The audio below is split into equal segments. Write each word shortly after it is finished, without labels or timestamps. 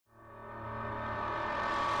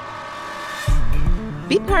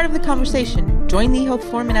Be part of the conversation. Join the eHealth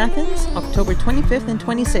Forum in Athens, October 25th and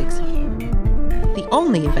 26th. The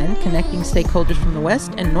only event connecting stakeholders from the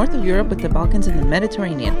West and North of Europe with the Balkans and the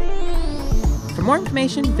Mediterranean. For more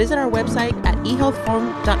information, visit our website at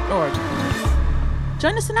ehealthforum.org.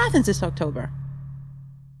 Join us in Athens this October.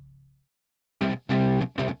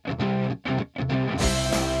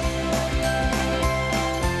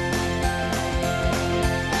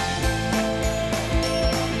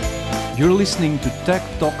 You're listening to Tech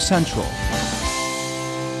Talk Central.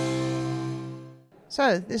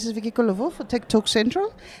 So, this is Vicky Kulovo for Tech Talk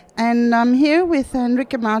Central, and I'm here with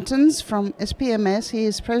Enrique Martins from SPMS. He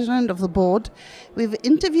is president of the board. We've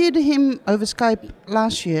interviewed him over Skype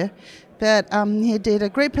last year, but he did a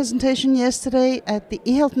great presentation yesterday at the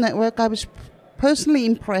eHealth Network. I was personally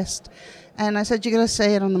impressed, and I said, you're going to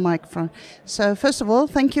say it on the microphone. So, first of all,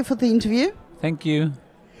 thank you for the interview. Thank you.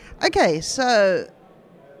 Okay, so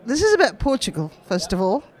this is about Portugal, first of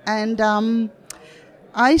all, and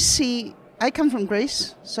I come from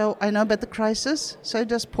Greece, so I know about the crisis, so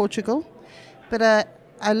does Portugal, but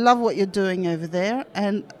I love what you're doing over there,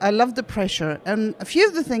 and I love the pressure, and a few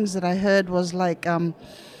of the things that I heard was like,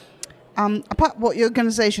 apart what your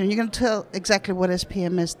organization, you're going to tell exactly what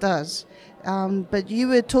SPMS does, but you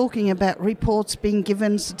were talking about reports being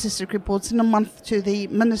given, statistic reports in a month to the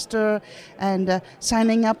minister, and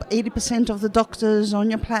signing up 80% of the doctors on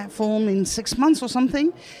your platform in 6 months or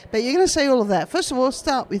something. But you're going to say all of that. First of all,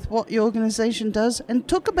 start with what your organization does and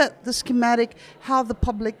talk about the schematic, how the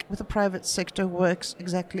public with the private sector works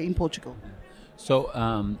exactly in Portugal. So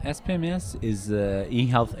SPMS is an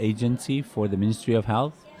e-health agency for the Ministry of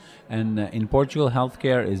Health. And in Portugal,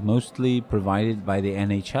 healthcare is mostly provided by the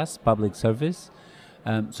NHS, public service.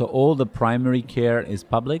 So all the primary care is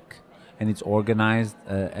public, and it's organized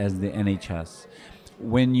as the NHS.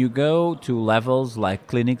 When you go to levels like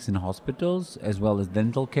clinics and hospitals, as well as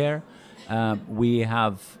dental care, we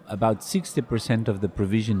have about 60% of the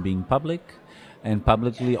provision being public and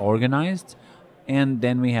publicly organized. And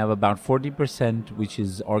then we have about 40% which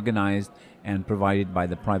is organized and provided by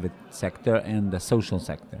the private sector and the social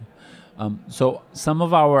sector. So some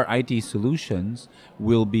of our IT solutions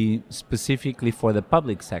will be specifically for the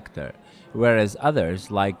public sector, whereas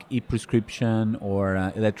others like e-prescription or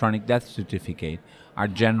electronic death certificate are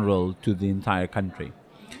general to the entire country.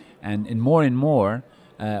 And more,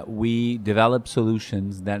 we develop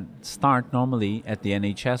solutions that start normally at the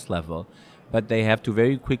NHS level, but they have to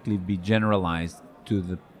very quickly be generalized to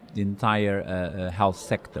the entire health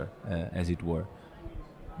sector, as it were.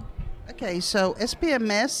 Okay, so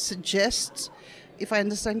SPMS suggests, if I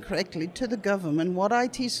understand correctly, to the government what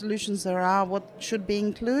IT solutions there are, what should be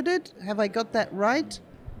included. Have I got that right?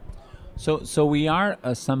 So we are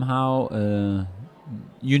somehow a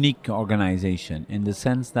unique organization in the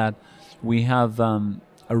sense that we have a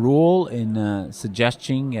role in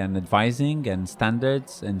suggesting and advising and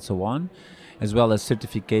standards and so on, as well as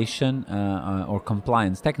certification or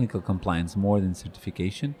compliance, technical compliance more than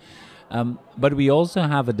certification. But we also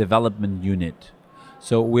have a development unit.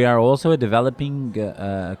 So we are also a developing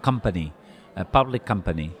company, a public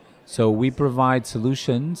company. So we provide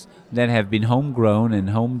solutions that have been homegrown and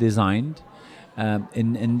home designed.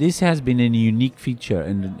 And this has been a unique feature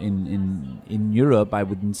in Europe, I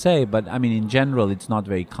wouldn't say, but I mean, in general, it's not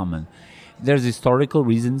very common. There's historical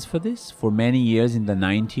reasons for this. For many years in the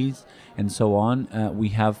 90s and so on, we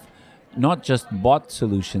have not just bought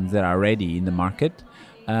solutions that are ready in the market,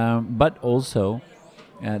 but also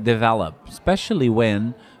develop, especially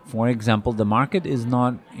when, for example, the market is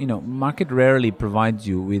not, market rarely provides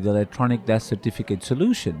you with electronic death certificate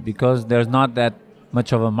solution because there's not that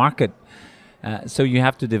much of a market. So you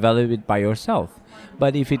have to develop it by yourself.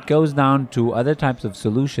 But if it goes down to other types of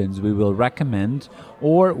solutions, we will recommend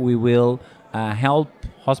or we will help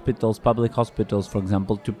hospitals, public hospitals, for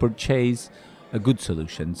example, to purchase a good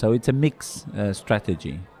solution. So it's a mixed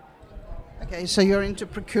strategy. Okay, so you're into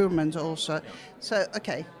procurement also. So,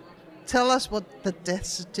 okay, tell us what the death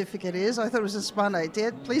certificate is. I thought it was a smart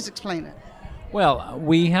idea. Please explain it. Well,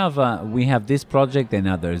 we have this project and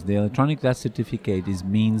others. The electronic death certificate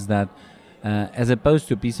means that as opposed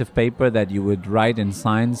to a piece of paper that you would write and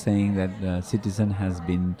sign saying that the citizen has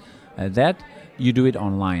been dead, you do it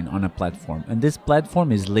online on a platform. And this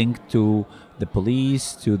platform is linked to the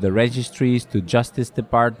police, to the registries, to Justice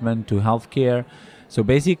Department, to healthcare. So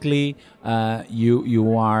basically,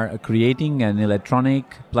 you are creating an electronic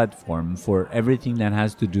platform for everything that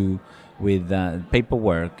has to do with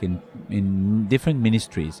paperwork in different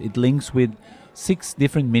ministries. It links with 6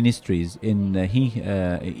 different ministries in the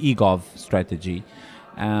eGov strategy.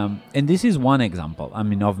 And this is one example,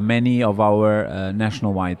 of many of our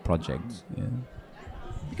national-wide projects. Yeah.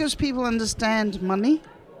 Because people understand money,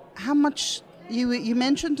 how much you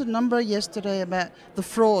mentioned a number yesterday about the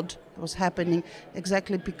fraud that was happening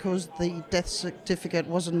exactly because the death certificate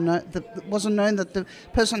wasn't known that the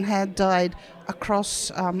person had died across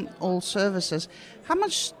all services. How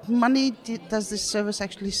much money does this service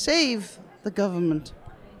actually save the government?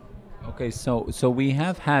 Okay, so we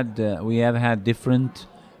have had different,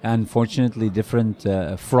 unfortunately different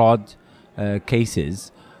fraud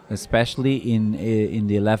cases, especially in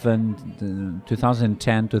the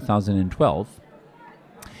 2010 2012.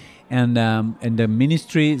 And the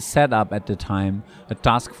ministry set up at the time a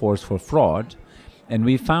task force for fraud, and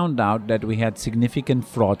we found out that we had significant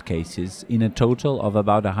fraud cases in a total of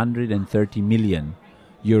about 130 million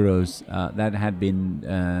euros that had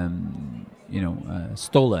been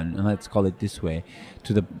stolen, and let's call it this way,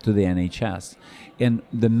 to the NHS. And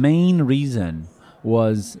the main reason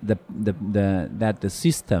was that the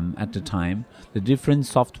system at the time, the different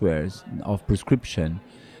softwares of prescription,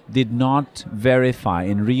 did not verify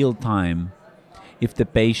in real time if the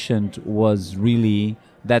patient was really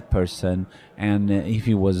that person and if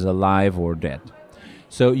he was alive or dead.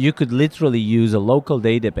 So you could literally use a local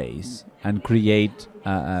database and create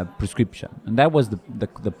a prescription, and that was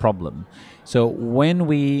the problem. So when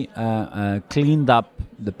we cleaned up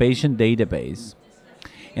the patient database,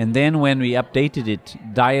 and then when we updated it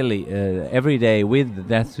daily, every day with the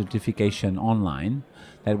death certification online,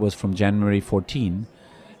 that was from January 14,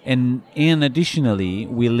 and additionally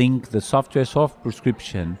we link the software soft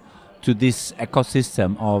prescription to this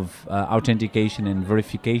ecosystem of authentication and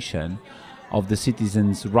verification of the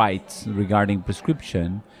citizens' rights regarding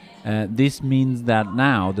prescription. This means that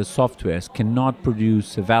now the softwares cannot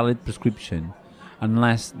produce a valid prescription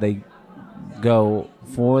unless they go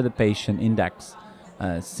for the patient index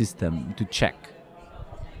system to check.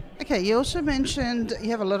 Okay, you also mentioned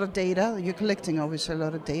you have a lot of data. You're collecting, obviously, a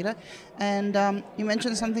lot of data. And you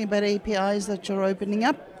mentioned something about APIs that you're opening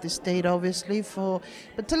up this data, obviously, for...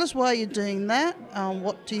 But tell us why you're doing that.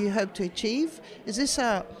 What do you hope to achieve? Is this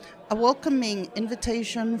a welcoming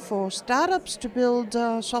invitation for startups to build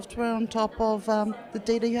software on top of the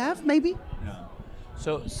data you have, maybe?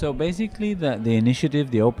 Yeah. So basically, the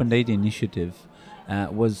initiative, the Open Data Initiative,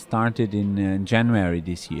 was started in January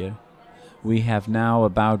this year. We have now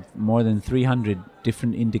about more than 300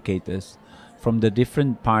 different indicators from the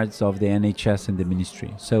different parts of the NHS and the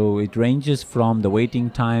ministry. So it ranges from the waiting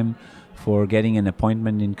time for getting an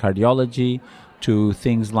appointment in cardiology to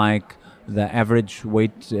things like the average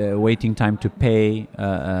waiting time to pay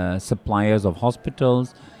suppliers of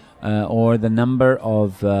hospitals or the number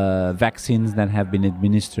of vaccines that have been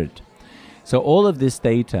administered. So all of this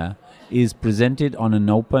data is presented on an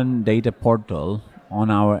open data portal on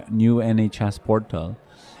our new NHS portal.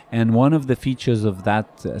 And one of the features of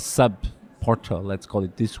that sub-portal, let's call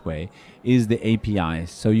it this way, is the APIs.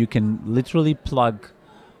 So you can literally plug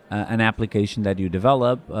an application that you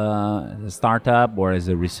develop, as a startup or as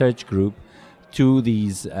a research group, to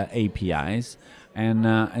these APIs.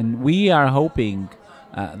 And we are hoping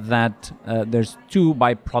that there's two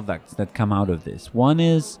byproducts that come out of this. One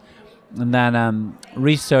is that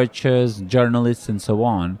researchers, journalists, and so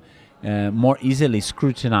on more easily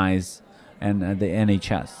scrutinize the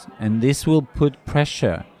NHS. And this will put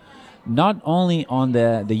pressure not only on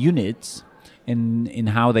the units in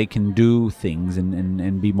how they can do things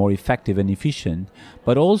and be more effective and efficient,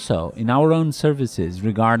 but also in our own services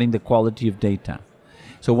regarding the quality of data.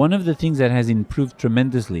 So one of the things that has improved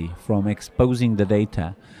tremendously from exposing the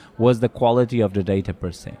data was the quality of the data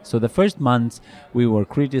per se. So the first months we were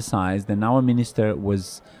criticized, and our minister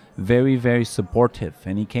was very, very supportive,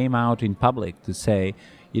 and he came out in public to say,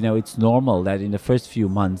 it's normal that in the first few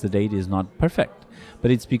months the data is not perfect,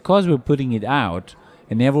 but it's because we're putting it out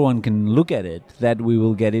and everyone can look at it that we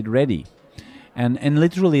will get it ready. And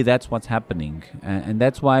literally that's what's happening, and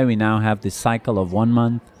that's why we now have this cycle of 1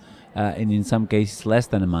 month and in some cases less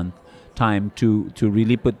than a month time to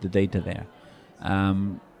really put the data there.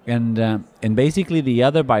 And basically the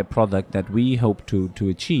other byproduct that we hope to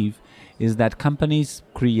achieve is that companies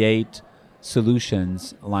create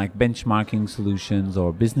solutions like benchmarking solutions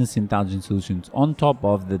or business intelligence solutions on top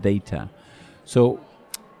of the data. So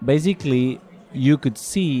basically you could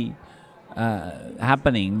see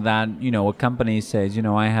happening that, a company says,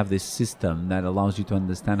 I have this system that allows you to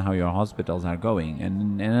understand how your hospitals are going.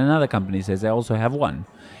 And another company says, I also have one.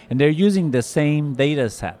 And they're using the same data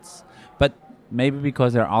sets. But maybe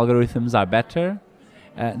because their algorithms are better,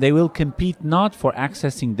 they will compete not for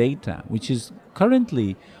accessing data, which is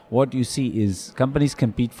currently what you see is companies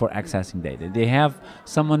compete for accessing data. They have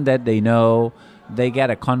someone that they know, they get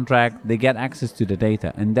a contract, they get access to the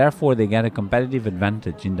data, and therefore they get a competitive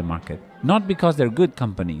advantage in the market. Not because they're good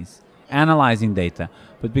companies analyzing data,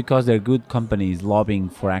 but because they're good companies lobbying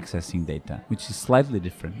for accessing data, which is slightly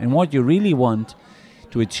different. And what you really want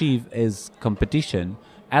to achieve is competition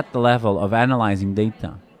at the level of analyzing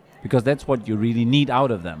data, because that's what you really need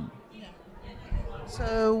out of them.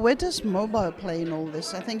 So where does mobile play in all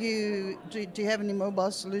this? I think do you have any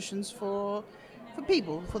mobile solutions for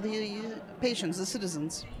people, for the patients, the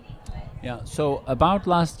citizens? Yeah, so about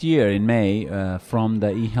last year in May, from the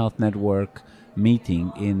eHealth Network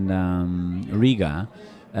meeting in Riga,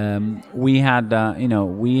 we had,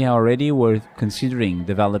 we already were considering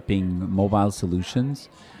developing mobile solutions,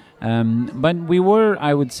 but we were,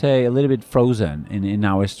 I would say, a little bit frozen in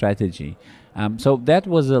our strategy. So that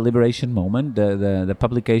was a liberation moment, the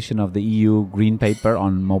publication of the EU Green Paper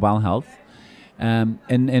on mobile health.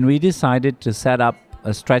 And we decided to set up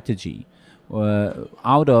a strategy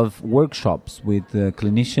out of workshops with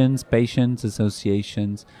clinicians, patients,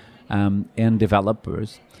 associations, and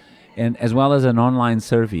developers, and as well as an online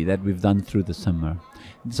survey that we've done through the summer.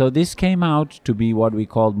 So this came out to be what we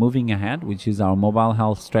call Moving Ahead, which is our mobile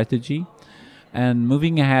health strategy. And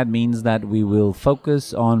moving ahead means that we will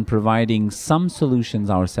focus on providing some solutions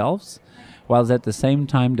ourselves, whilst at the same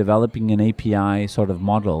time developing an API sort of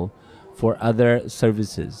model for other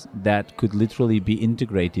services that could literally be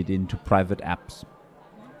integrated into private apps.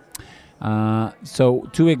 So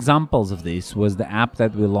 2 examples of this was the app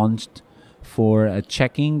that we launched for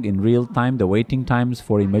checking in real time the waiting times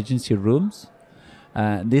for emergency rooms.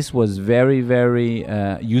 This was very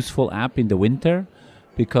useful app in the winter,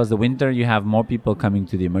 because the winter you have more people coming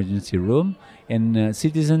to the emergency room, and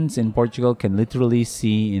citizens in Portugal can literally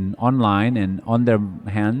see in online and on their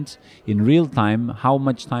hands in real time how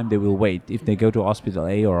much time they will wait if they go to hospital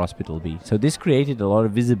A or hospital B. So this created a lot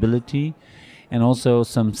of visibility and also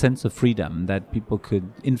some sense of freedom that people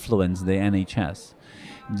could influence the NHS.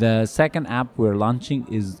 The second app we're launching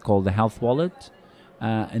is called the Health Wallet,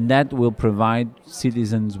 and that will provide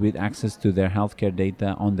citizens with access to their healthcare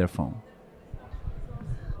data on their phone.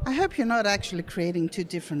 I hope you're not actually creating 2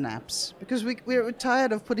 different apps, because we're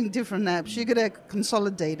tired of putting different apps. You're going to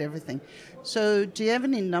consolidate everything. So do you have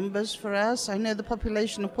any numbers for us? I know the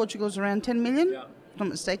population of Portugal is around 10 million, if I'm not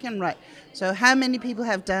mistaken. Right. So how many people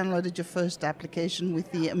have downloaded your first application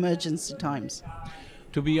with the emergency times?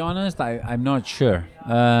 To be honest, I'm not sure.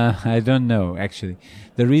 I don't know, actually.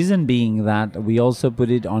 The reason being that we also put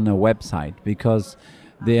it on a website, because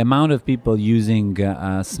the amount of people using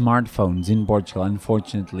smartphones in Portugal,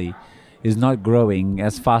 unfortunately, is not growing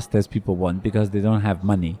as fast as people want, because they don't have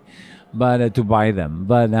money but to buy them.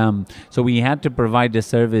 But so we had to provide the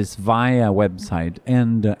service via website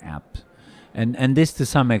and app. And this, to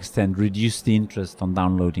some extent, reduced the interest on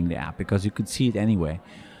downloading the app, because you could see it anyway.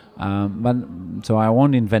 But so I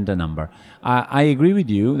won't invent a number. I agree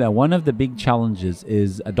with you that one of the big challenges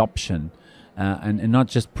is adoption. And not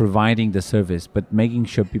just providing the service, but making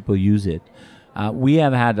sure people use it. We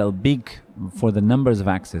have had a big, for the numbers of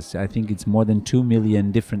access, I think it's more than 2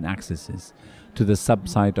 million different accesses to the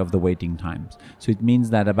subsite of the waiting times. So it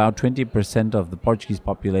means that about 20% of the Portuguese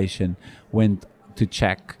population went to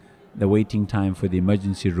check the waiting time for the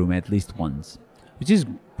emergency room at least once, which is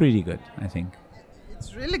pretty good, I think.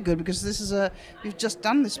 It's really good, because this is you've just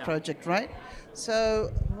done this project, right? So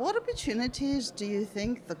what opportunities do you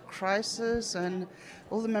think the crisis and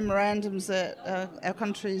all the memorandums that our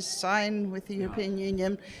countries sign with the European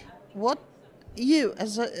Union, what you,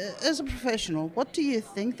 as a professional, what do you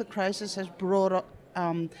think the crisis has brought up?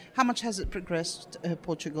 How much has it progressed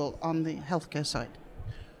Portugal on the healthcare side?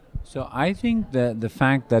 So I think the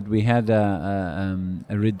fact that we had a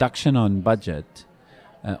reduction on budget,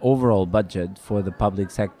 overall budget for the public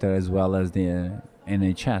sector as well as the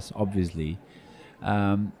NHS, obviously,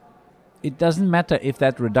 it doesn't matter if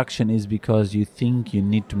that reduction is because you think you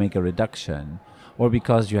need to make a reduction, or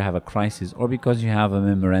because you have a crisis, or because you have a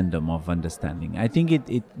memorandum of understanding. I think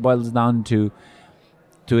it boils down to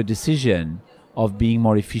a decision of being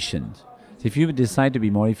more efficient. So if you decide to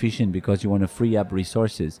be more efficient because you want to free up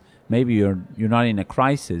resources, maybe you're not in a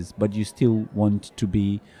crisis, but you still want to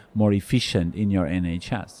be more efficient in your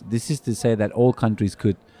NHS. This is to say that all countries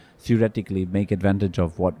could theoretically make advantage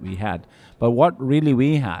of what we had. But what really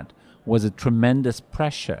we had was a tremendous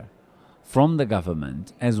pressure from the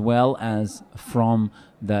government as well as from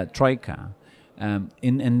the Troika.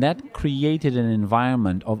 And that created an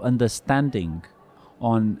environment of understanding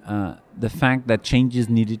on the fact that changes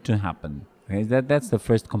needed to happen. Okay? That's the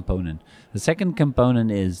first component. The second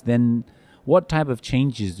component is then what type of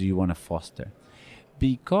changes do you want to foster?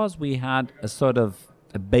 Because we had a sort of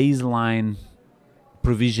a baseline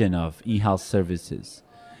provision of e-health services,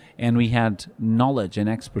 and we had knowledge and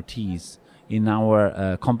expertise in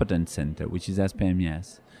our competence center, which is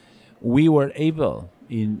SPMS, we were able,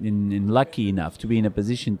 in lucky enough, to be in a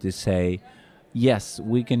position to say, yes,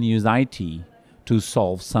 we can use IT to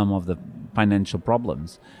solve some of the financial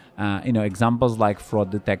problems. Examples like fraud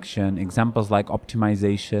detection, examples like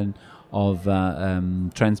optimization of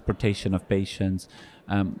transportation of patients.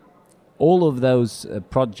 All of those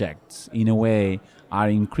projects, in a way, are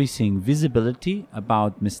increasing visibility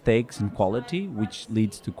about mistakes in quality, which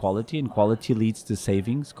leads to quality, and quality leads to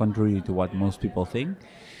savings, contrary to what most people think.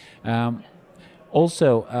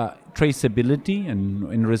 Also, traceability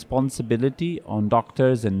and responsibility on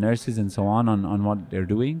doctors and nurses and so on what they're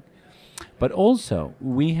doing. But also,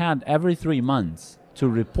 we had every 3 months to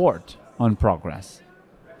report on progress.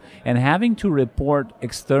 And having to report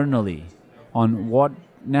externally on what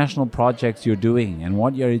national projects you're doing and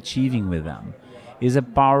what you're achieving with them is a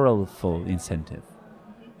powerful incentive.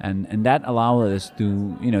 And that allows us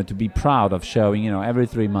to be proud of showing, every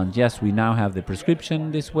 3 months, yes, we now have the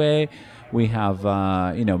prescription this way, we have,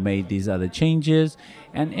 made these other changes,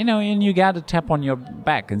 and you get a tap on your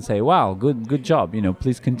back and say, wow, good job,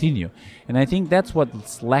 please continue. And I think that's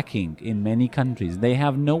what's lacking in many countries. They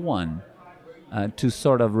have no one to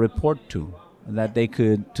sort of report to, that they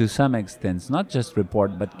could, to some extent, not just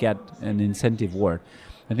report, but get an incentive word.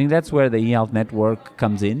 I think that's where the eHealth network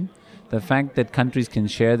comes in. The fact that countries can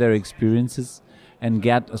share their experiences and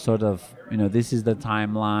get a sort of, this is the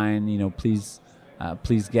timeline,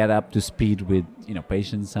 please get up to speed with,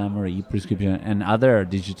 patient summary, e-prescription, and other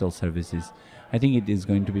digital services. I think it is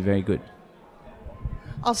going to be very good.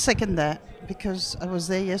 I'll second that, because I was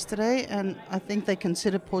there yesterday and I think they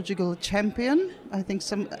consider Portugal a champion. I think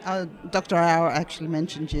Dr. Auer actually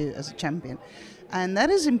mentioned you as a champion. And that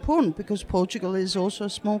is important because Portugal is also a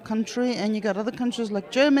small country, and you got other countries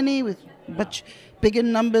like Germany with much bigger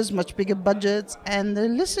numbers, much bigger budgets, and they're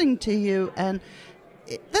listening to you, and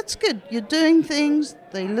that's good. You're doing things,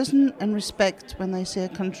 they listen and respect when they see a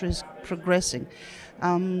country is progressing.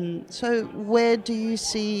 So where do you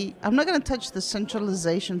see, I'm not going to touch the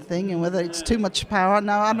centralization thing and whether it's too much power.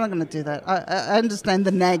 No, I'm not going to do that. I understand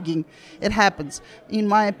the nagging. It happens. In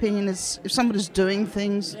my opinion, it's, if somebody's doing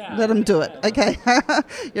things, let them do it. Okay,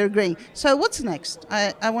 you're agreeing. So what's next?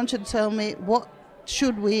 I want you to tell me, what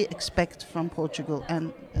should we expect from Portugal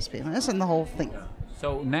and SPMS and the whole thing?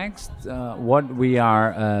 So next, what we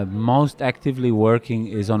are most actively working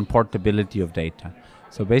is on portability of data.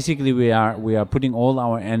 So basically, we are putting all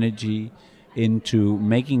our energy into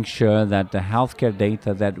making sure that the healthcare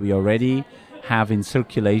data that we already have in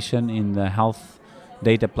circulation in the health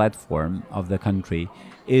data platform of the country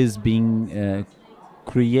is being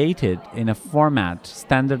created in a format,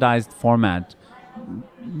 standardized format,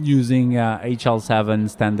 using HL7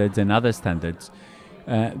 standards and other standards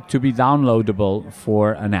to be downloadable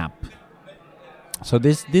for an app. So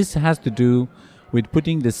this has to do with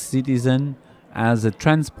putting the citizen as a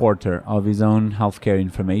transporter of his own healthcare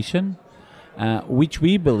information, which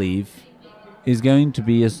we believe is going to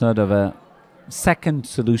be a sort of a second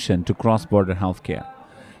solution to cross-border healthcare.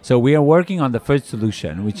 So we are working on the first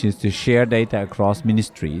solution, which is to share data across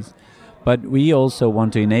ministries, but we also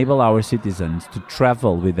want to enable our citizens to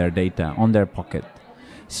travel with their data on their pocket,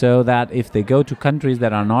 so that if they go to countries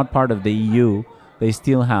that are not part of the EU, they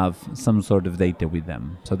still have some sort of data with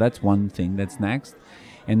them. So that's one thing that's next.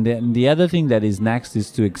 And then the other thing that is next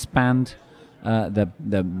is to expand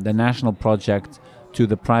the national project to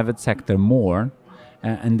the private sector more.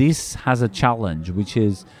 And this has a challenge, which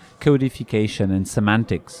is codification and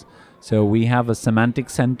semantics. So we have a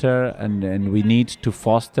semantic center, and we need to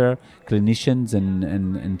foster clinicians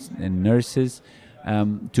and nurses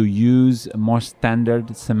to use more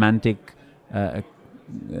standard semantic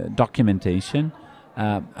documentation.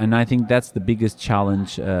 And I think that's the biggest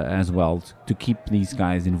challenge as well, to keep these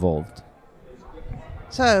guys involved.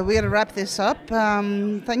 So we're going to wrap this up.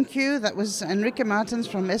 Thank you. That was Enrique Martins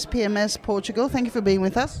from SPMS Portugal. Thank you for being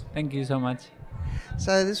with us. Thank you so much.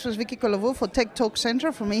 So this was Vicky Colavu for Tech Talk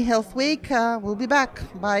Centre from eHealth Week. We'll be back.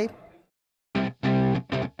 Bye.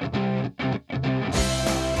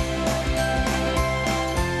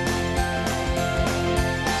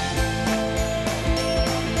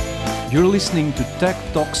 You're listening to Tech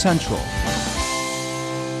Talk Central.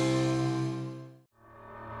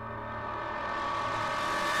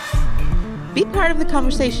 Be part of the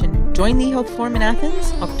conversation. Join the eHealth Forum in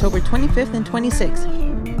Athens, October 25th and 26th.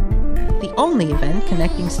 The only event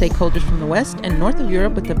connecting stakeholders from the West and North of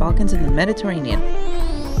Europe with the Balkans and the Mediterranean.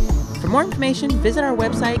 For more information, visit our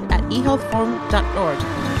website at ehealthforum.org.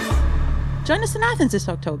 Join us in Athens this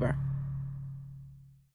October.